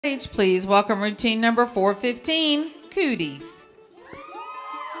Please welcome routine number 415, Cooties.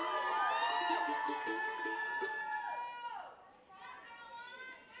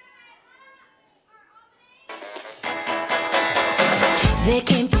 They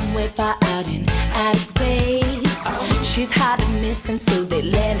came from way far out in outer space. She's hard to miss, and so they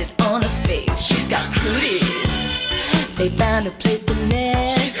landed on her face. She's got cooties. They found a place to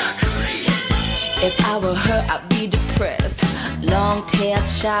nest. If I were her, I'd be depressed. Long tail,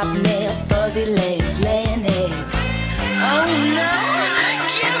 sharp nail, fuzzy legs, laying eggs. Oh no,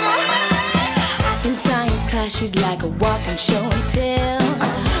 get 'em on. In science class, she's like a walking show and tell.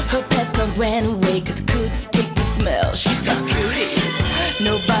 Her pets got ran away 'cause couldn't take the smell. She's got cooties.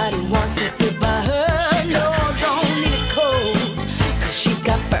 Nobody wants to sit by her. No, don't need a coat 'cause she's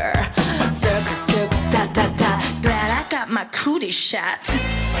got fur. Circle, circle, dot, dot, dot. Glad I got my cootie shot.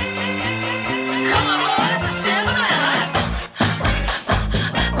 Come on, boys, let's step up.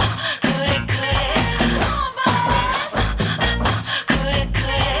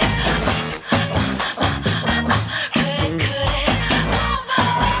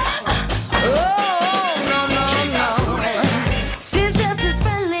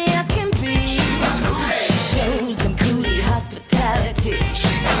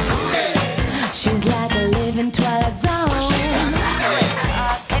 Twilight Zone.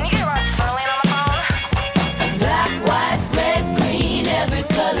 Can you get Rod Sterling on the phone? Black, white, red, green, every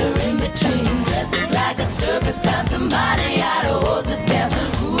color in between. Dresses like a circus star, somebody out of holds it down.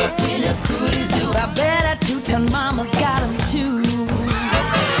 Grew up in a cootie zoo. I bet a two-ton mama's got 'em too.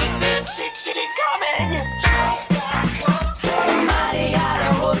 She's coming. Somebody out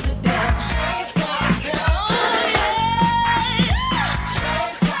of holds it down.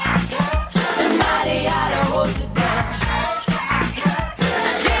 Somebody out of holds it down.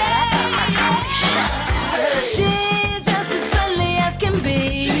 She's just as friendly as can be.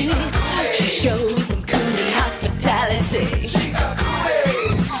 She shows some cootie hospitality.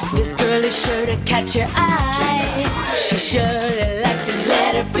 This girl is sure to catch your eye. She surely likes to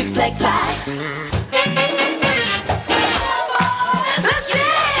let her big flag fly. Let's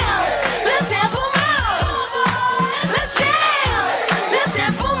dance, let's step 'em out. Let's dance, let's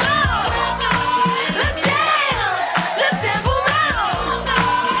step 'em out. Let's dance, let's step 'em out.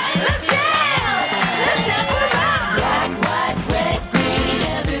 Let's dance, let's step 'em out. Black, white, red, green,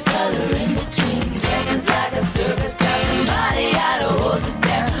 every color in between. Dresses like a circus star, somebody out of holds it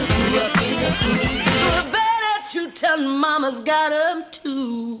down. Grew up in a cootie zoo. Better two-ton mama's got 'em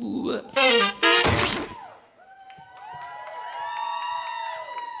too.